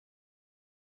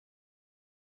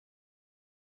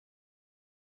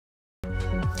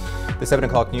The 7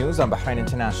 o'clock news on Bahrain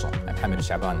International. I'm Hamid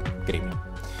Shaban. Good evening.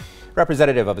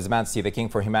 Representative of His Majesty the King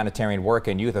for Humanitarian Work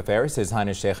and Youth Affairs, His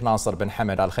Highness Sheikh Nasser bin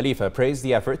Hamad Al Khalifa, praised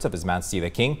the efforts of His Majesty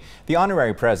the King, the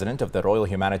honorary president of the Royal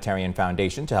Humanitarian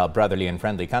Foundation, to help brotherly and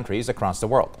friendly countries across the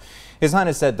world. His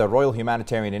Highness said the Royal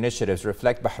Humanitarian initiatives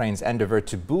reflect Bahrain's endeavor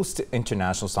to boost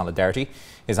international solidarity.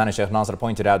 His Highness Sheikh Nasser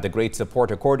pointed out the great support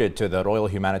accorded to the Royal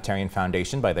Humanitarian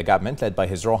Foundation by the government led by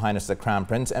His Royal Highness the Crown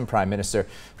Prince and Prime Minister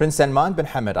Prince Salman bin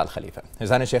Hamad Al Khalifa. His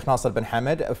Highness Sheikh Nasser bin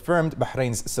Hamad affirmed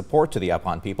Bahrain's support to the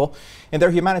Afghan people in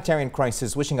their humanitarian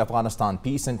crisis, wishing Afghanistan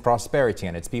peace and prosperity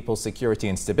and its people's security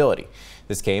and stability.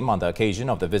 This came on the occasion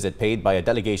of the visit paid by a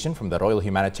delegation from the Royal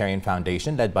Humanitarian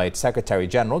Foundation led by its Secretary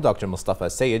General Dr. Mustafa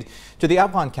Sayed to the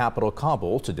Afghan capital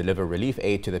Kabul to deliver relief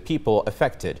aid to the people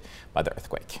affected by the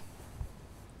earthquake.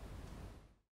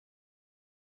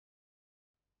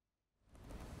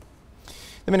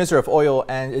 The Minister of Oil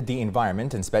and the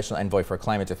Environment and Special Envoy for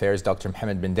Climate Affairs, Dr.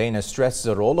 Mohammed bin Dana, stressed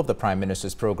the role of the Prime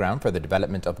Minister's program for the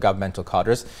development of governmental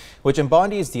cadres, which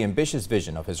embodies the ambitious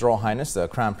vision of His Royal Highness the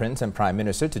Crown Prince and Prime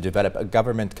Minister to develop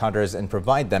government cadres and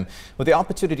provide them with the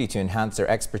opportunity to enhance their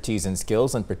expertise and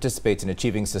skills and participate in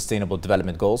achieving sustainable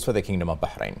development goals for the Kingdom of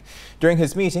Bahrain. During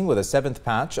his meeting with the 7th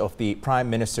batch of the Prime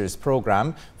Minister's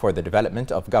program for the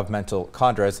development of governmental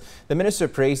cadres, the Minister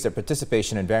praised their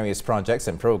participation in various projects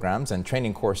and programs and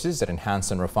training courses that enhance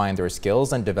and refine their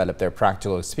skills and develop their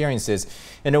practical experiences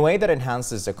in a way that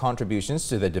enhances their contributions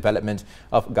to the development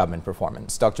of government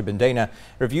performance. Dr. bin Dana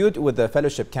reviewed with the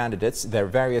fellowship candidates their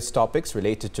various topics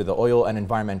related to the oil and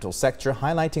environmental sector,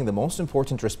 highlighting the most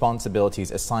important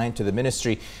responsibilities assigned to the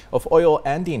Ministry of Oil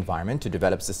and the Environment to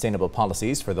develop sustainable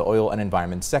policies for the oil and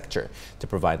environment sector, to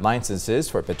provide licenses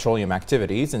for petroleum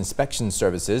activities, inspection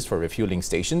services for refueling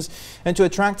stations, and to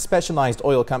attract specialized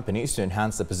oil companies to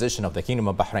enhance the position of the Kingdom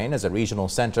of Bahrain as a regional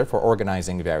center for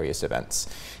organizing various events.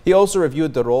 He also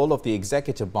reviewed the role of the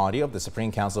executive body of the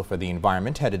Supreme Council for the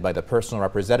Environment, headed by the personal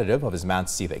representative of His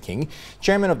Majesty the King,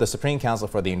 Chairman of the Supreme Council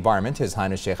for the Environment, His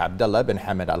Highness Sheikh Abdullah bin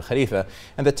Hamad Al Khalifa,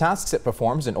 and the tasks it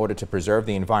performs in order to preserve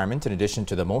the environment in addition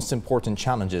to the most important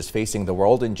challenges facing the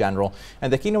world in general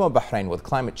and the Kingdom of Bahrain with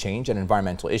climate change and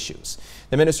environmental issues.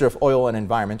 The Minister of Oil and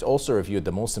Environment also reviewed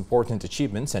the most important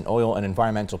achievements in oil and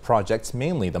environmental projects,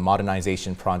 mainly the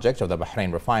modernization project of the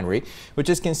Bahrain refinery, which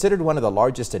is considered one of the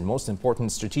largest and most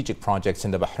important strategic projects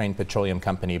in the Bahrain Petroleum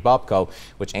Company BOPCO,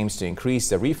 which aims to increase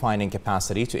the refining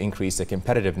capacity to increase the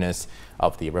competitiveness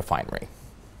of the refinery.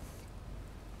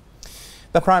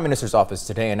 The Prime Minister's office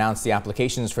today announced the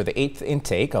applications for the 8th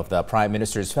intake of the Prime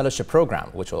Minister's Fellowship Program,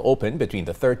 which will open between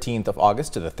the 13th of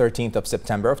August to the 13th of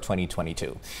September of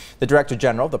 2022. The Director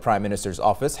General of the Prime Minister's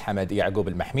office, Hamad Ya'qub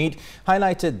al-Mahmid,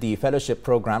 highlighted the Fellowship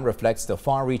Program reflects the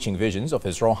far-reaching visions of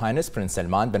His Royal Highness Prince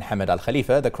Salman bin Hamad Al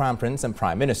Khalifa, the Crown Prince and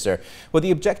Prime Minister, with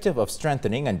the objective of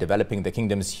strengthening and developing the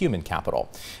Kingdom's human capital.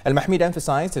 Al-Mahmid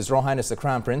emphasized His Royal Highness the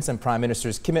Crown Prince and Prime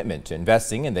Minister's commitment to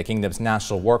investing in the Kingdom's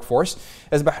national workforce,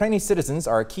 as Bahraini citizens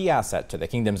are a key asset to the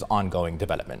Kingdom's ongoing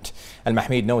development.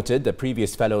 Al-Mahmid noted the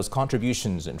previous fellows'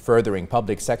 contributions in furthering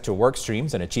public sector work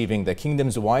streams and achieving the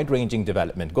Kingdom's wide-ranging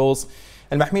development goals.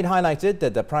 Al-Mahmid highlighted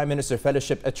that the Prime Minister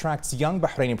Fellowship attracts young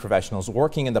Bahraini professionals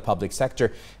working in the public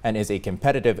sector and is a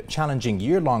competitive, challenging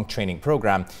year-long training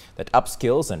program that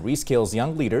upskills and reskills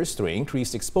young leaders through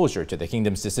increased exposure to the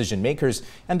Kingdom's decision-makers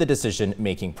and the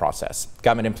decision-making process.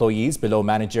 Government employees below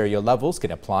managerial levels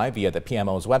can apply via the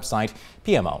PMO's website,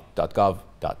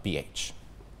 pmo.gov.bh.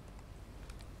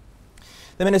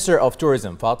 The Minister of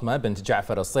Tourism, Fatma bint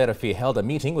Ja'far al-Sayrafi, held a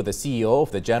meeting with the CEO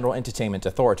of the General Entertainment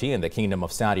Authority in the Kingdom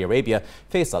of Saudi Arabia,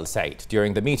 Faisal Said.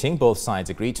 During the meeting, both sides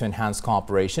agreed to enhance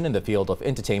cooperation in the field of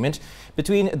entertainment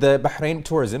between the Bahrain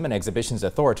Tourism and Exhibitions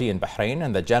Authority in Bahrain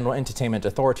and the General Entertainment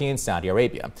Authority in Saudi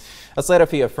Arabia.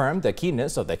 Al-Sayrafi affirmed the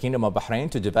keenness of the Kingdom of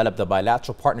Bahrain to develop the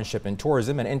bilateral partnership in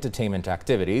tourism and entertainment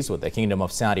activities with the Kingdom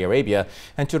of Saudi Arabia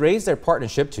and to raise their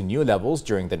partnership to new levels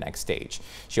during the next stage.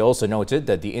 She also noted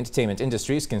that the entertainment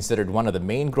industry is considered one of the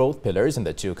main growth pillars in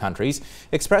the two countries,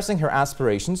 expressing her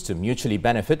aspirations to mutually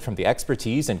benefit from the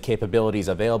expertise and capabilities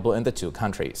available in the two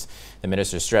countries. The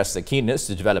minister stressed the keenness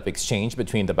to develop exchange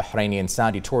between the Bahraini and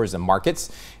Saudi tourism markets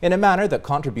in a manner that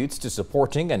contributes to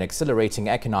supporting and accelerating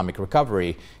economic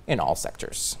recovery in all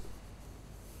sectors.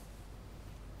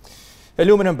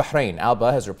 Aluminum Bahrain,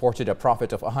 Alba, has reported a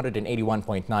profit of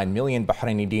 181.9 million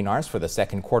Bahraini dinars for the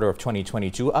second quarter of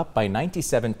 2022, up by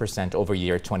 97% over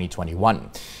year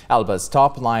 2021. Alba's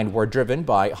top line were driven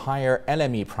by higher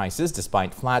LME prices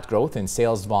despite flat growth in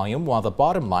sales volume, while the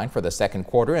bottom line for the second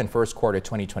quarter and first quarter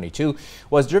 2022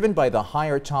 was driven by the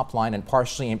higher top line and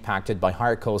partially impacted by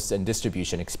higher costs and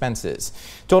distribution expenses.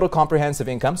 Total comprehensive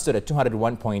income stood at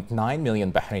 201.9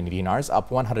 million Bahraini dinars,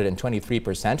 up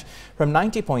 123% from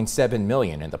 90.7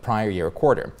 million in the prior year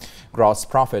quarter. Gross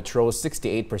profit rose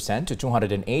 68% to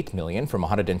 208 million from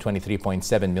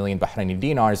 123.7 million Bahraini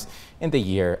dinars in the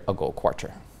year ago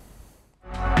quarter.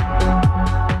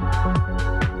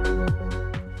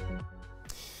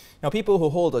 Now, people who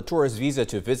hold a tourist visa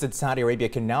to visit Saudi Arabia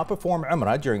can now perform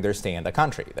Umrah during their stay in the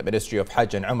country. The Ministry of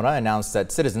Hajj and Umrah announced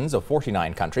that citizens of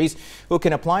 49 countries who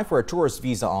can apply for a tourist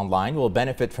visa online will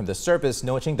benefit from the service,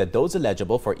 noting that those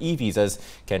eligible for e-visas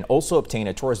can also obtain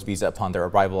a tourist visa upon their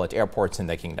arrival at airports in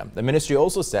the kingdom. The ministry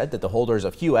also said that the holders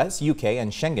of US, UK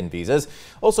and Schengen visas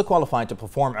also qualify to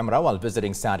perform Umrah while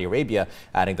visiting Saudi Arabia,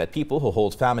 adding that people who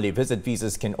hold family visit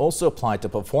visas can also apply to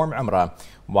perform Umrah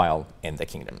while in the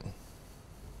kingdom.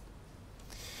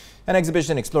 An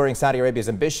exhibition exploring Saudi Arabia's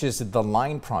ambitious The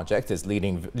Line project is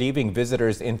leaving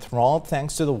visitors enthralled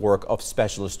thanks to the work of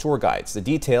specialist tour guides. The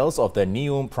details of the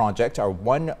Neom project are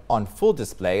on full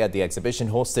display at the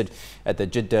exhibition hosted at the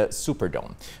Jeddah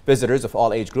Superdome. Visitors of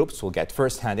all age groups will get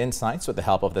first-hand insights with the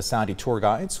help of the Saudi tour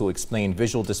guides, who explain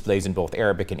visual displays in both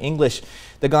Arabic and English.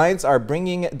 The guides are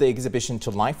bringing the exhibition to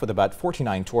life with about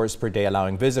 49 tours per day,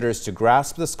 allowing visitors to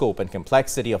grasp the scope and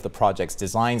complexity of the project's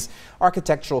designs,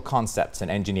 architectural concepts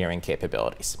and engineering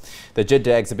capabilities. The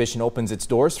Jeddah exhibition opens its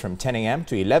doors from 10 a.m.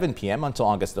 to 11 p.m. until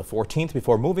August the 14th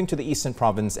before moving to the Eastern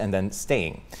Province and then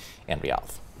staying in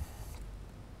Riyadh.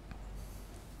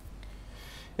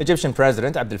 Egyptian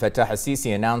President Abdel Fattah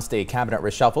al-Sisi announced a cabinet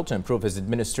reshuffle to improve his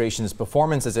administration's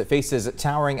performance as it faces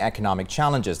towering economic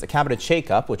challenges. The cabinet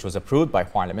shakeup, which was approved by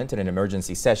Parliament in an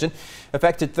emergency session,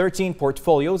 affected 13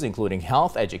 portfolios, including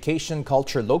health, education,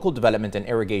 culture, local development and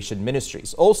irrigation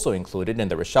ministries. Also included in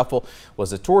the reshuffle was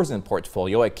the tourism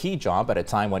portfolio, a key job at a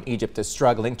time when Egypt is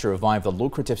struggling to revive the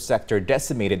lucrative sector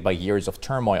decimated by years of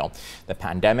turmoil, the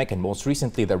pandemic and most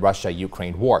recently the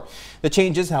Russia-Ukraine war. The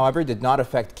changes, however, did not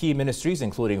affect key ministries,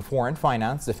 including Foreign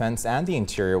Finance, Defense and the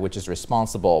Interior, which is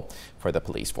responsible for the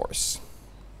police force.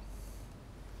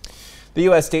 The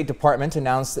U.S. State Department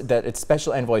announced that its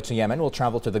special envoy to Yemen will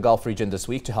travel to the Gulf region this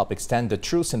week to help extend the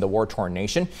truce in the war-torn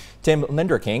nation. Tim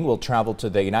Linderking will travel to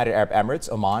the United Arab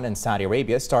Emirates, Oman and Saudi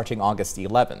Arabia starting August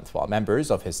 11th, while members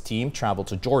of his team travel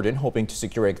to Jordan, hoping to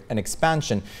secure an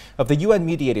expansion of the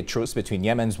UN-mediated truce between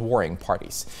Yemen's warring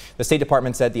parties. The State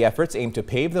Department said the efforts aim to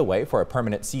pave the way for a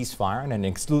permanent ceasefire and an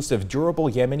exclusive, durable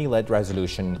Yemeni-led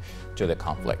resolution to the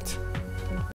conflict.